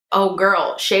Oh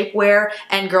girl, shapewear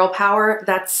and girl power,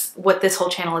 that's what this whole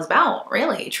channel is about,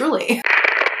 really, truly.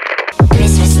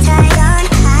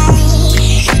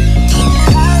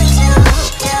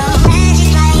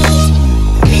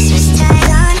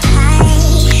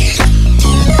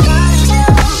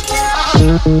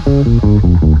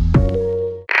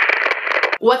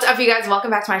 What's up, you guys? Welcome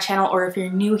back to my channel, or if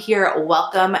you're new here,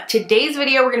 welcome. Today's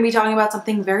video, we're going to be talking about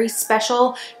something very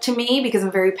special to me because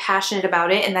I'm very passionate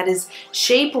about it, and that is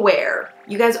shapewear.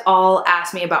 You guys all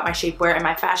ask me about my shapewear in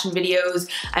my fashion videos.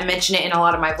 I mention it in a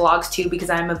lot of my vlogs too because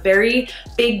I'm a very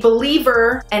big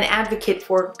believer and advocate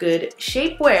for good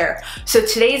shapewear. So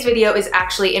today's video is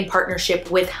actually in partnership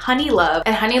with Honeylove,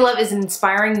 and Honeylove is an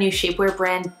inspiring new shapewear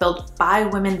brand built by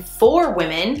women for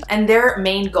women, and their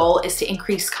main goal is to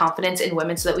increase confidence in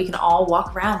women so that we can all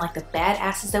walk around like the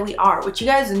badasses that we are, which you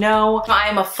guys know I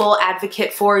am a full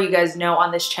advocate for. You guys know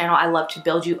on this channel I love to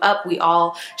build you up. We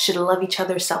all should love each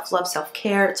other, self-love, self-care.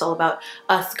 It's all about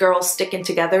us girls sticking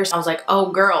together. So I was like,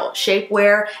 oh girl,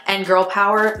 shapewear and girl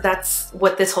power, that's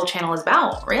what this whole channel is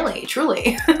about, really,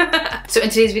 truly. So in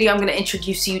today's video, I'm going to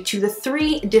introduce you to the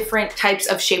 3 different types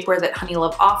of shapewear that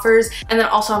Honeylove offers, and then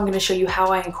also I'm going to show you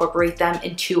how I incorporate them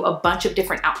into a bunch of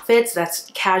different outfits.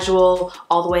 That's casual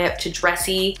all the way up to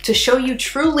dressy, to show you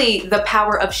truly the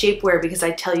power of shapewear, because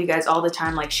I tell you guys all the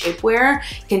time, like, shapewear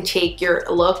can take your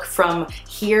look from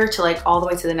here to like all the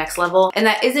way to the next level, and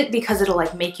that isn't because it'll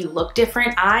like make you look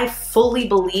different. I fully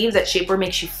believe that shapewear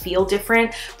makes you feel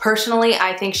different. Personally,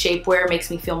 I think shapewear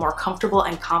makes me feel more comfortable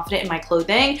and confident in my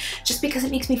clothing just because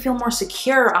it makes me feel more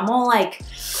secure. I'm all like,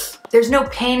 there's no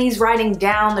panties riding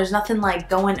down. There's nothing like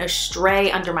going astray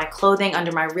under my clothing,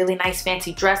 under my really nice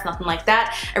fancy dress, nothing like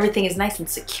that. Everything is nice and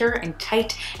secure and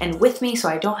tight and with me, so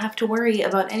I don't have to worry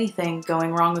about anything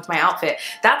going wrong with my outfit.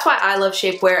 That's why I love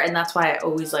shapewear, and that's why I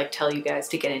always like tell you guys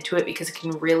to get into it, because it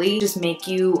can really just make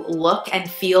you look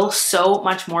and feel so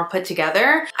much more put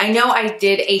together. I know I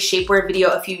did a shapewear video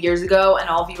a few years ago, and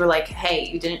all of you were like, hey,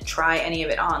 you didn't try any of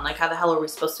it on. Like, how the hell are we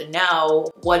supposed to know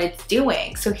what it's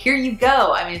doing? So here you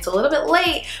go. I mean, it's a little bit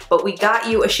late, but we got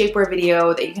you a shapewear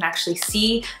video that you can actually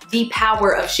see the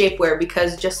power of shapewear,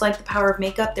 because just like the power of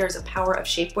makeup, there's a power of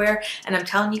shapewear. And I'm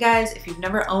telling you guys, if you've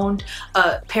never owned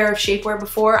a pair of shapewear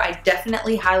before, I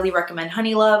definitely highly recommend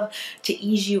Honeylove to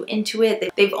ease you into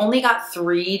it. They've only got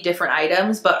 3 different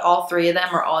items, but all 3 of them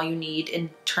are all you need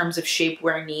in terms of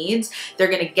shapewear needs.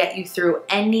 They're gonna get you through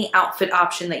any outfit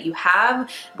option that you have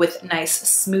with nice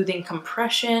smoothing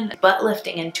compression, butt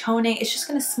lifting and toning. It's just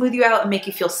gonna smooth you out and make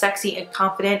you feel sexy and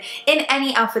confident in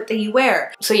any outfit that you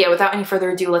wear. So yeah, without any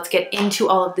further ado, let's get into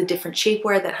all of the different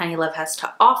shapewear that Honeylove has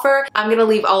to offer. I'm gonna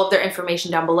leave all of their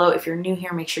information down below. If you're new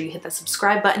here, make sure you hit that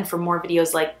subscribe button for more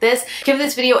videos like this. Give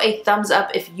this video a thumbs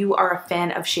up if you are a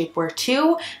fan of shapewear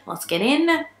too. Let's get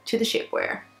in to the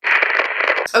shapewear.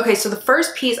 Okay, so the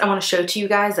first piece I want to show to you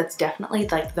guys that's definitely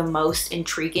like the most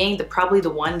intriguing, probably the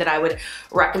one that I would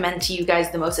recommend to you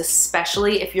guys the most,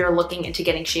 especially if you're looking into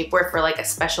getting shapewear for like a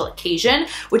special occasion,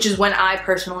 which is when I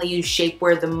personally use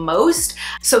shapewear the most.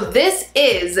 So this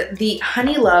is the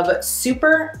Honeylove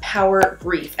Super Power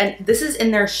Brief, and this is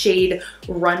in their shade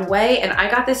Runway, and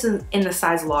I got this in the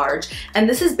size large, and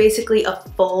this is basically a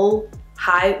full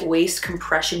high waist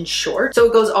compression short. So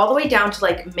it goes all the way down to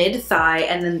like mid thigh,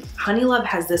 and then Honeylove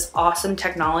has this awesome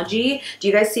technology. Do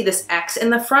you guys see this X in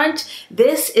the front?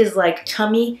 This is like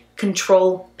tummy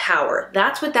control power.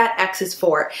 That's what that X is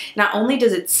for. Not only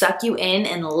does it suck you in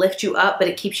and lift you up, but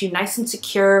it keeps you nice and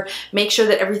secure, make sure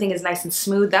that everything is nice and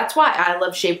smooth. That's why I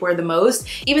love shapewear the most.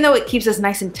 Even though it keeps us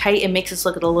nice and tight, it makes us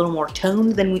look a little more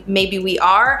toned than maybe we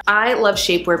are. I love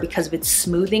shapewear because of its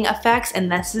smoothing effects,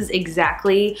 and this is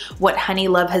exactly what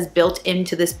Honeylove has built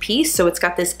into this piece. So it's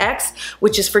got this X,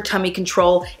 which is for tummy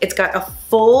control. It's got a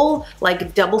full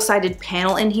like double-sided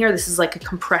panel in here. This is like a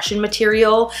compression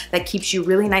material that keeps you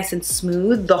really nice and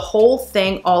smooth, the whole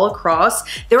thing all across.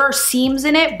 There are seams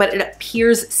in it, but it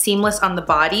appears seamless on the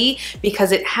body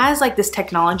because it has like this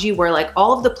technology where like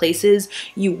all of the places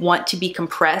you want to be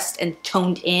compressed and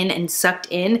toned in and sucked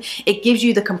in, it gives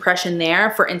you the compression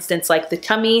there. For instance, like the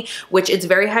tummy, which it's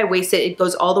very high-waisted, it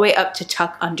goes all the way up to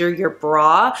tuck under your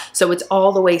bra, so it's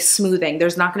all the way smoothing.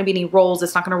 There's not going to be any rolls.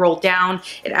 It's not going to roll down.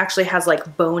 It actually has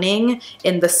like boning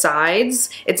in the sides.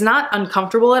 It's not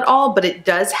uncomfortable at all, but it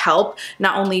does help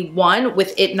not only one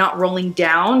with it not rolling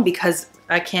down, because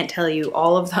I can't tell you,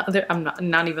 all of the other, I'm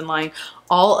not even lying,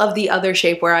 all of the other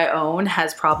shapewear I own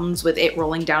has problems with it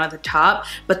rolling down at the top,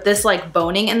 but this like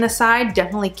boning in the side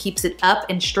definitely keeps it up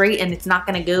and straight, and it's not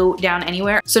gonna go down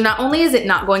anywhere. So not only is it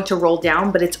not going to roll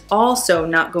down, but it's also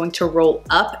not going to roll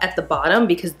up at the bottom,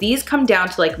 because these come down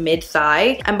to like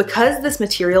mid-thigh. And because this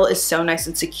material is so nice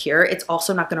and secure, it's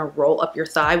also not gonna roll up your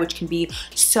thigh, which can be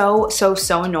so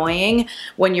annoying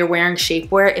when you're wearing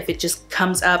shapewear if it just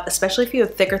comes up, especially if you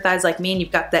have thicker thighs like me and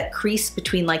you've got that crease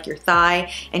between like your thigh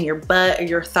and your butt, or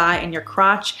your thigh and your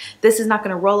crotch. This is not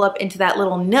gonna roll up into that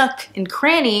little nook and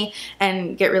cranny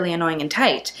and get really annoying and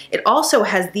tight. It also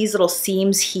has these little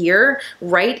seams here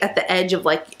right at the edge of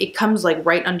like, it comes like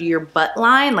right under your butt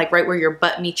line, like right where your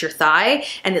butt meets your thigh,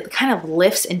 and it kind of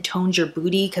lifts and tones your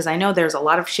booty, because I know there's a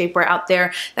lot of shapewear out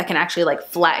there that can actually like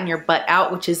flatten your butt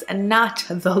out, which is not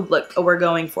the look we're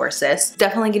going for, sis.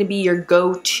 Definitely gonna be your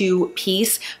go-to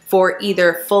piece for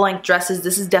either full-length dresses.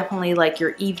 This is definitely like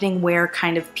your evening wear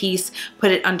kind of piece.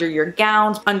 Put it under your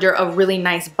gowns, under a really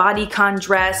nice bodycon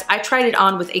dress. I tried it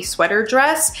on with a sweater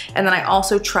dress, and then I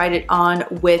also tried it on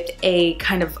with a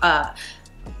kind of a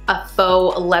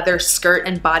faux leather skirt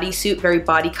and bodysuit, very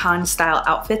bodycon style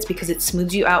outfits, because it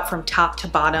smooths you out from top to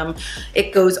bottom.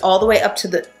 It goes all the way up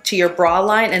to your bra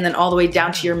line, and then all the way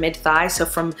down to your mid-thigh. So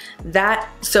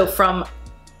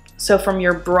from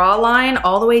your bra line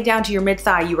all the way down to your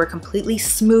mid-thigh, you are completely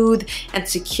smooth and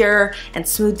secure and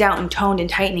smoothed out and toned and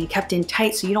tightened and kept in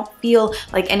tight, so you don't feel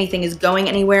like anything is going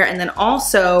anywhere. And then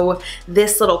also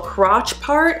this little crotch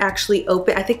part actually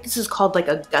I think this is called like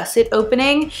a gusset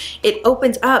opening. It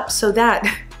opens up so that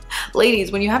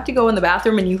ladies, when you have to go in the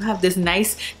bathroom and you have this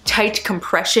nice tight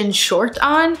compression short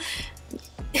on,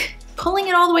 pulling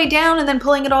it all the way down and then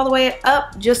pulling it all the way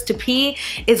up just to pee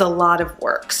is a lot of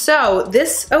work. So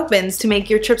this opens to make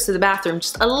your trips to the bathroom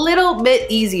just a little bit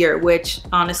easier, which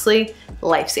honestly,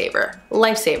 lifesaver,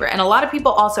 lifesaver. And a lot of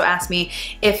people also ask me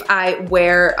if I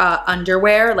wear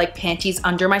underwear, like panties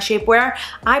under my shapewear.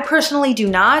 I personally do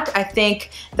not. I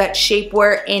think that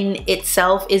shapewear in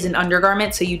itself is an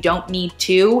undergarment, so you don't need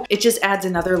to. It just adds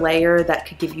another layer that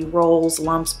could give you rolls,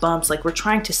 lumps, bumps. Like, we're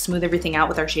trying to smooth everything out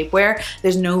with our shapewear.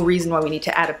 There's no reason why we need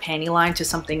to add a panty line to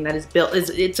something that is built,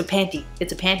 it's a panty.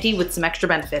 It's a panty with some extra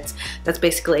benefits. That's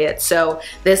basically it. So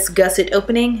this gusset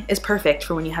opening is perfect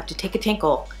for when you have to take a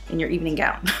tinkle in your evening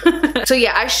gown. So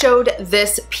yeah, I showed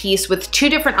this piece with two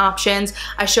different options.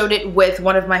 I showed it with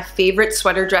one of my favorite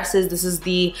sweater dresses. This is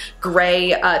the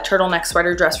gray turtleneck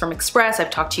sweater dress from Express. I've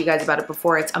talked to you guys about it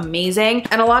before. It's amazing.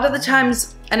 And a lot of the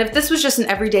times, and if this was just an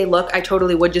everyday look, I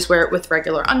totally would just wear it with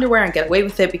regular underwear and get away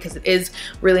with it, because it is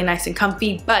really nice and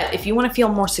comfy. But if you want to feel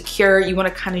more secure, you want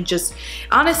to kind of just,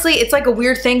 honestly, it's like a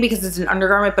weird thing because it's an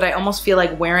undergarment, but I almost feel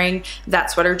like wearing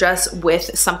that sweater dress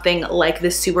with something like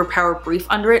this Superpower brief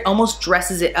under it almost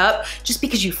dresses it up, just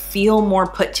because you feel more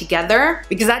put together.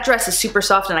 Because that dress is super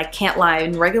soft, and I can't lie,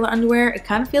 in regular underwear, it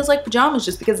kind of feels like pajamas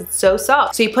just because it's so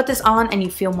soft. So you put this on and you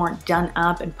feel more done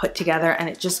up and put together, and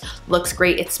it just looks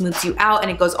great. It smooths you out, and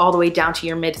it goes all the way down to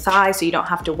your mid-thigh, so you don't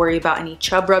have to worry about any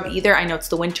chub rub either. I know it's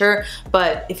the winter,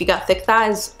 but if you got thick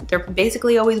thighs, they're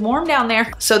basically always warm down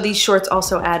there. So these shorts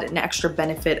also add an extra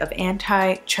benefit of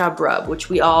anti-chub rub, which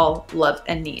we all love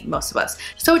and need, most of us.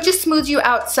 So it just smooths you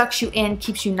out, sucks you in,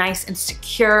 keeps you nice and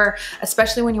secure,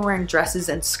 especially when you're wearing dresses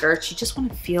and skirts. You just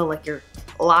want to feel like you're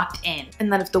locked in,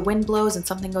 and that if the wind blows and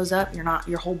something goes up,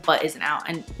 your whole butt isn't out,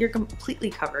 and you're completely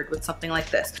covered with something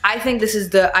like this. I think this is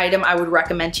the item I would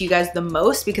recommend to you guys the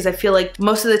most, because I feel like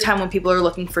most of the time when people are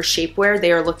looking for shapewear,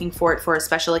 they are looking for it for a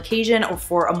special occasion or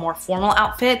for a more formal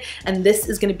outfit, and this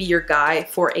is going to be your guy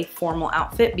for a formal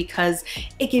outfit, because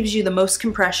it gives you the most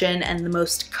compression and the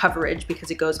most coverage,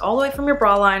 because it goes all the way from your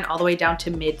bra line all the way down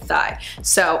to mid-thigh.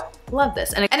 So love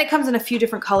this. And it comes in a few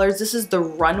different colors. This is the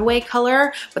runway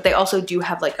color, but they also do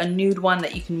have like a nude one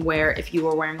that you can wear if you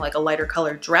were wearing like a lighter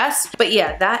colored dress. But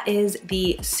yeah, that is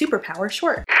the Superpower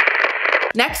short.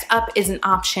 Next up is an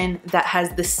option that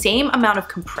has the same amount of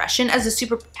compression as a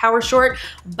Superpower short,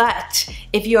 but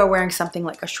if you are wearing something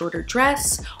like a shorter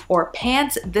dress or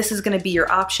pants, this is gonna be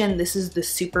your option. This is the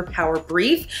Superpower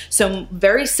brief. So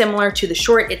very similar to the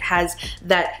short, it has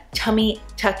that tummy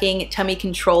tucking, tummy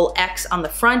control X on the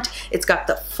front. It's got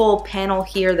the full panel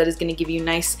here that is gonna give you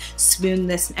nice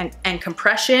smoothness and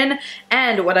compression.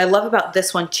 And what I love about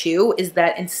this one too is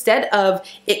that instead of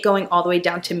it going all the way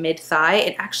down to mid-thigh,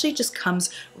 it actually just comes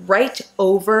comes right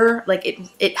over, like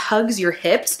it hugs your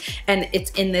hips, and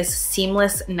it's in this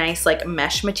seamless, nice like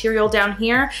mesh material down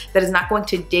here that is not going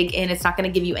to dig in. It's not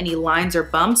going to give you any lines or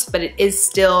bumps, but it is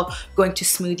still going to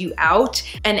smooth you out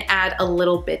and add a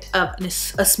little bit of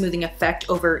a smoothing effect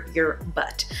over your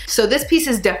butt. So this piece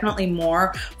is definitely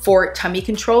more for tummy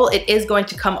control. It is going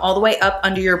to come all the way up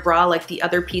under your bra like the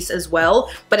other piece as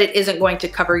well, but it isn't going to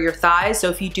cover your thighs. So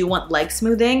if you do want leg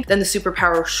smoothing, then the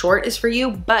Superpower short is for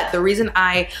you. But the reason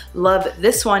I love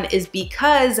this one is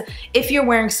because if you're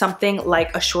wearing something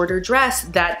like a shorter dress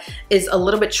that is a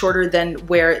little bit shorter than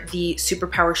where the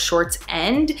Superpower shorts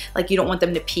end, like you don't want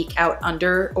them to peek out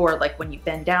under, or like when you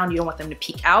bend down, you don't want them to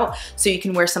peek out. So you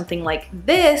can wear something like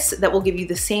this that will give you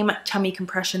the same tummy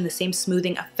compression, the same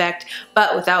smoothing effect,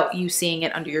 but without you seeing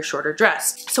it under your shorter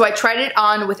dress. So I tried it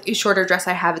on with a shorter dress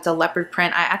I have. It's a leopard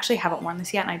print. I actually haven't worn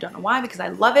this yet, and I don't know why, because I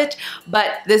love it,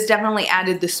 but this definitely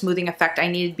added the smoothing effect I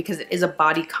needed because it is a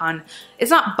bodycon.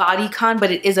 It's not bodycon,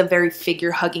 but it is a very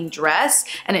figure hugging dress,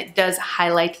 and it does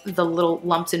highlight the little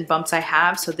lumps and bumps I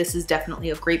have. So this is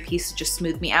definitely a great piece to just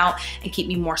smooth me out and keep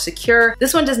me more secure.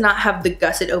 This one does not have the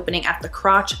gusset opening at the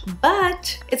crotch,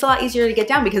 but it's a lot easier to get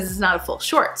down because it's not a full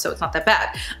short, so it's not that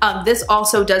bad. This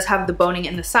also does have the boning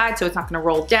in the side, so it's not gonna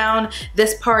roll down.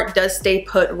 This part does stay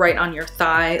put right on your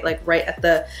thigh, like right at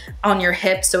on your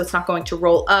hip, so it's not going to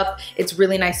roll up. It's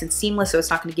really nice and seamless, so it's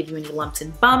not gonna give you any lumps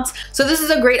and bumps. So this is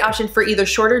a great option for either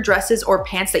shorter dresses or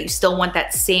pants that you still want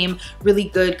that same really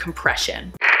good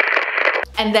compression.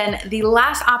 And then the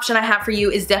last option I have for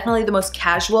you is definitely the most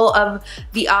casual of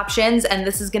the options, and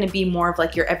this is gonna be more of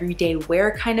like your everyday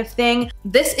wear kind of thing.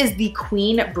 This is the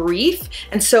Queen Brief,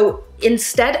 and so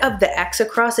instead of the X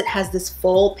across, it has this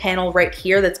full panel right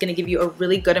here that's gonna give you a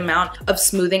really good amount of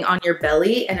smoothing on your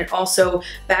belly. And it also,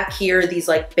 back here, these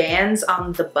like bands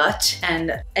on the butt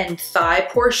and thigh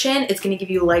portion, it's gonna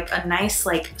give you like a nice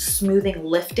like smoothing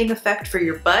lifting effect for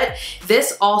your butt.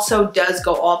 This also does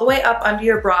go all the way up under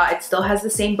your bra. It still has the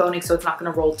same boning, so it's not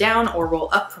gonna roll down or roll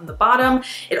up from the bottom.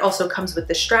 It also comes with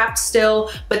the strap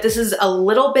still, but this is a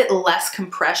little bit less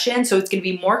compression, so it's gonna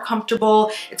be more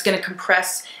comfortable. It's gonna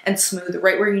compress and smooth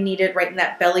right where you need it, right in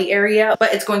that belly area,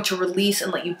 but it's going to release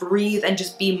and let you breathe and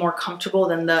just be more comfortable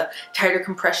than the tighter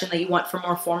compression that you want for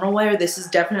more formal wear. This is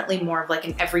definitely more of like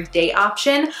an everyday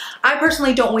option. I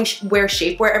personally don't wear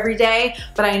shapewear every day,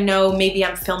 but I know maybe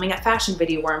I'm filming a fashion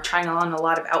video where I'm trying on a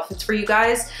lot of outfits for you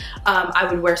guys. I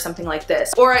would wear something like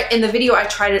this. Or in the video, I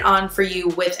tried it on for you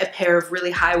with a pair of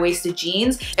really high-waisted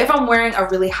jeans. If I'm wearing a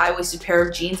really high-waisted pair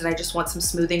of jeans and I just want some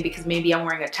smoothing because maybe I'm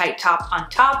wearing a tight top on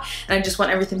top and I just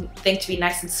want everything to be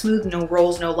nice and smooth, no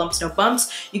rolls, no lumps, no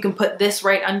bumps, you can put this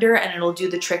right under and it'll do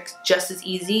the trick just as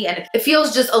easy. And it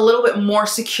feels just a little bit more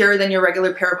secure than your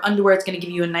regular pair of underwear. It's gonna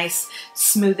give you a nice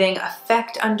smoothing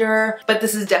effect under, but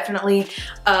this is definitely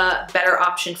a better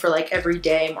option for like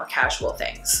everyday, more casual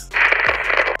things.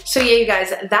 So yeah, you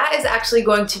guys, that is actually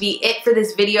going to be it for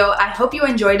this video. I hope you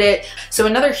enjoyed it. So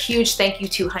another huge thank you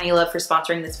to Honeylove for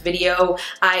sponsoring this video.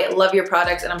 I love your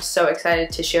products and I'm so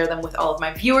excited to share them with all of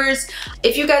my viewers.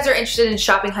 If you guys are interested in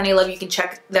shopping Honeylove, you can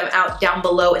check them out down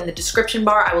below in the description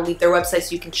bar. I will leave their website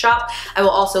so you can shop. I will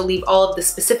also leave all of the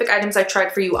specific items I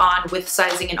tried for you on with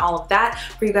sizing and all of that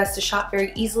for you guys to shop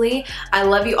very easily. I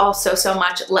love you all so, so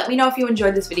much. Let me know if you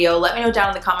enjoyed this video. Let me know down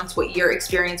in the comments what your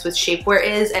experience with shapewear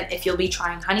is and if you'll be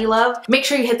trying Honeylove. Make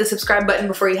sure you hit the subscribe button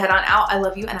before you head on out. I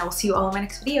love you and I will see you all in my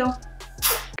next video.